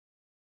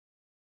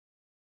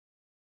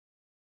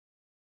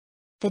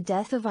The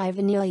Death of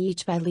Ivan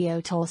Ilych by Leo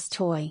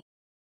Tolstoy.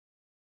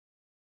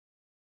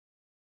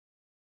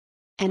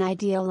 An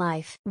ideal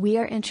life. We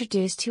are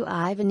introduced to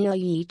Ivan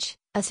Ilych,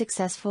 a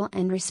successful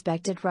and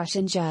respected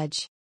Russian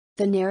judge.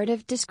 The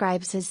narrative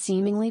describes his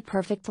seemingly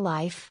perfect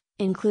life,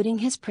 including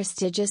his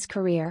prestigious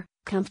career,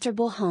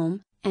 comfortable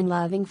home, and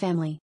loving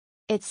family.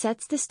 It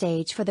sets the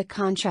stage for the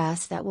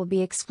contrasts that will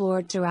be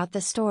explored throughout the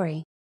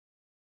story.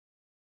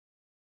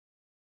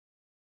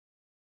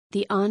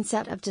 The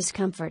onset of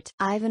discomfort.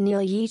 Ivan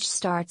Ilych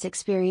starts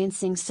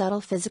experiencing subtle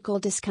physical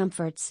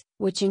discomforts,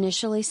 which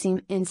initially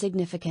seem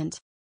insignificant.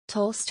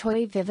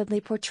 Tolstoy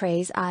vividly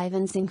portrays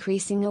Ivan's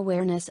increasing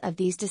awareness of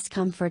these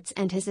discomforts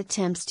and his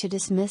attempts to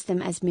dismiss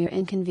them as mere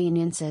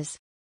inconveniences.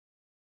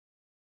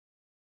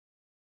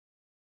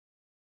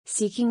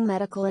 Seeking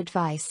medical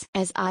advice.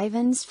 As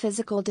Ivan's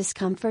physical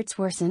discomforts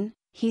worsen,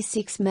 he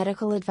seeks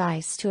medical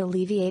advice to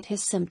alleviate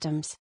his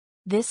symptoms.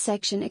 This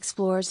section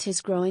explores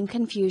his growing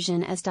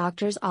confusion as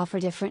doctors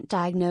offer different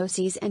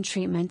diagnoses and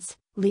treatments,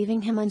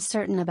 leaving him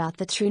uncertain about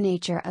the true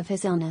nature of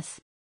his illness.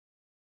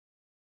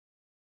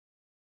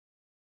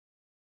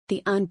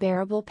 The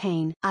unbearable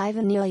pain.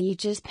 Ivan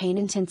Ilych's pain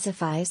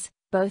intensifies,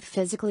 both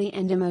physically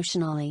and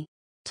emotionally.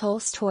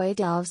 Tolstoy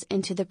delves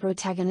into the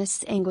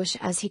protagonist's anguish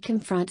as he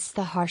confronts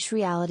the harsh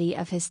reality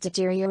of his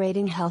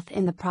deteriorating health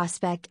in the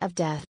prospect of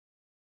death.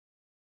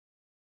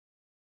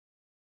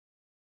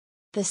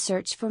 The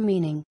search for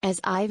meaning. As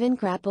Ivan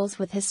grapples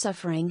with his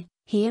suffering,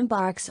 he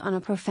embarks on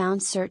a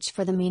profound search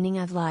for the meaning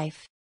of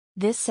life.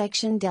 This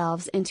section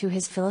delves into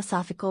his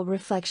philosophical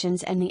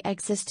reflections and the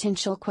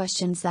existential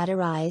questions that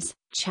arise,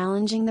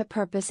 challenging the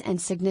purpose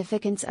and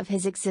significance of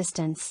his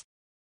existence.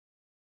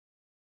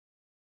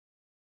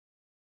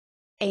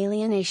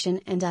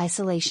 Alienation and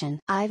isolation.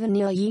 Ivan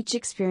Ilych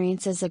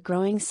experiences a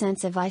growing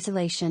sense of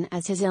isolation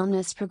as his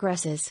illness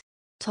progresses.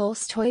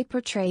 Tolstoy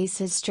portrays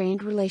his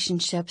strained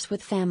relationships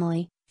with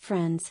family,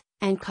 friends,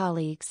 and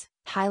colleagues,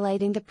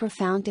 highlighting the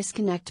profound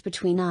disconnect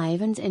between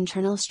Ivan's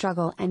internal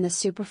struggle and the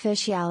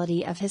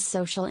superficiality of his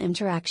social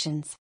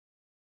interactions.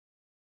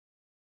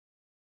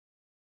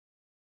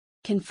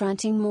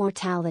 Confronting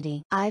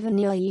mortality. Ivan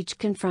Ilych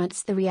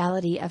confronts the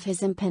reality of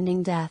his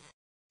impending death.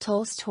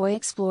 Tolstoy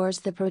explores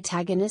the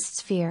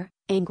protagonist's fear,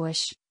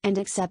 anguish, and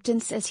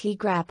acceptance as he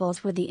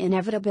grapples with the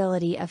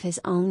inevitability of his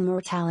own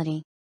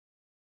mortality.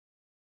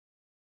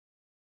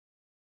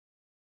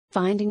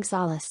 Finding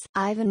solace.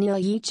 Ivan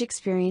Ilych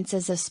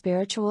experiences a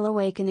spiritual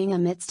awakening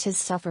amidst his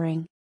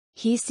suffering.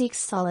 He seeks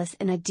solace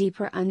in a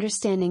deeper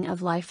understanding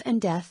of life and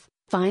death,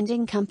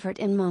 finding comfort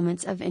in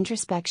moments of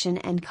introspection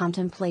and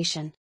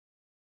contemplation.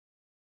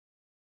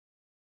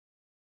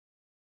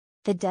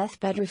 The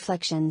deathbed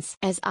reflections.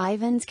 As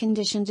Ivan's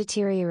condition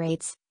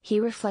deteriorates, he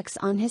reflects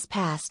on his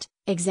past,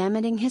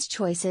 examining his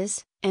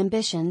choices,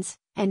 ambitions,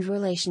 and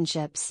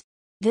relationships.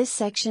 This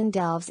section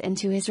delves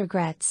into his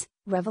regrets,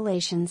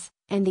 revelations,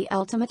 and the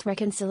ultimate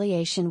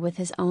reconciliation with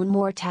his own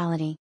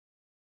mortality.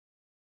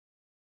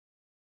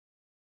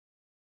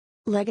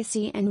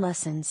 Legacy and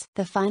lessons.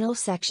 The final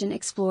section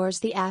explores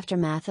the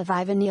aftermath of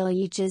Ivan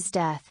Ilych's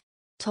death.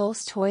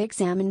 Tolstoy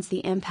examines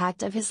the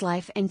impact of his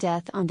life and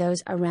death on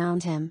those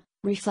around him,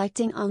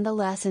 reflecting on the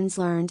lessons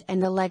learned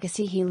and the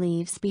legacy he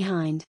leaves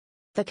behind.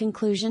 The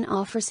conclusion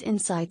offers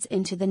insights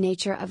into the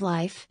nature of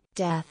life,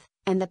 death,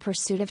 and the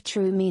pursuit of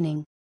true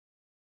meaning.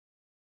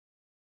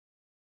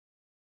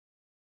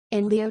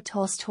 In Leo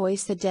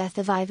Tolstoy's The Death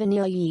of Ivan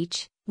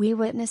Ilych, we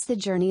witness the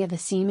journey of a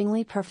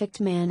seemingly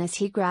perfect man as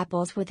he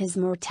grapples with his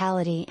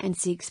mortality and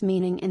seeks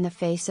meaning in the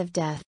face of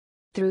death.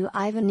 Through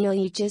Ivan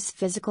Ilych's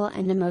physical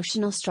and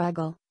emotional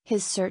struggle,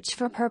 his search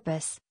for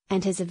purpose,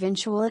 and his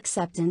eventual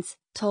acceptance,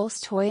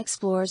 Tolstoy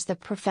explores the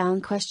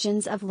profound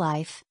questions of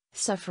life,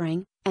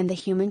 suffering, and the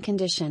human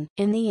condition.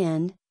 In the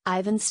end,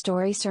 Ivan's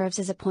story serves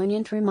as a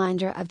poignant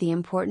reminder of the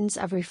importance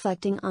of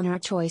reflecting on our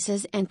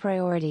choices and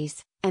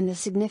priorities, and the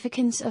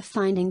significance of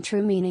finding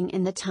true meaning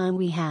in the time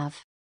we have.